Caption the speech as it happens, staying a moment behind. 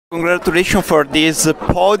Congratulations for this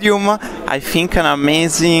podium. I think an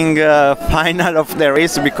amazing final of the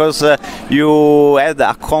race because you had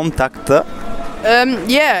a contact.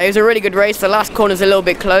 Yeah, it was a really good race. The last corner's a little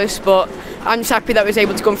bit close, but I'm just happy that I was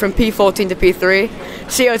able to come from P14 to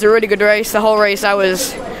P3. See, it was a really good race. The whole race I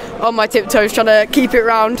was on my tiptoes trying to keep it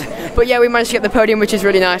round. But yeah, we managed to get the podium, which is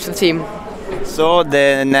really nice for the team. So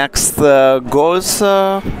the next goals?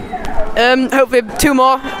 Hopefully 2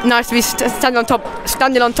 more. Nice to be standing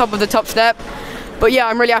on top of the top step. But yeah,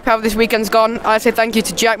 I'm really happy how this weekend's gone. I say thank you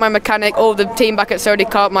to Jack, my mechanic, all the team back at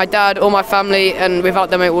Sodikart, my dad, all my family, and without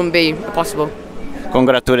them it wouldn't be possible.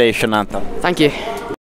 Congratulations, Anton. Thank you.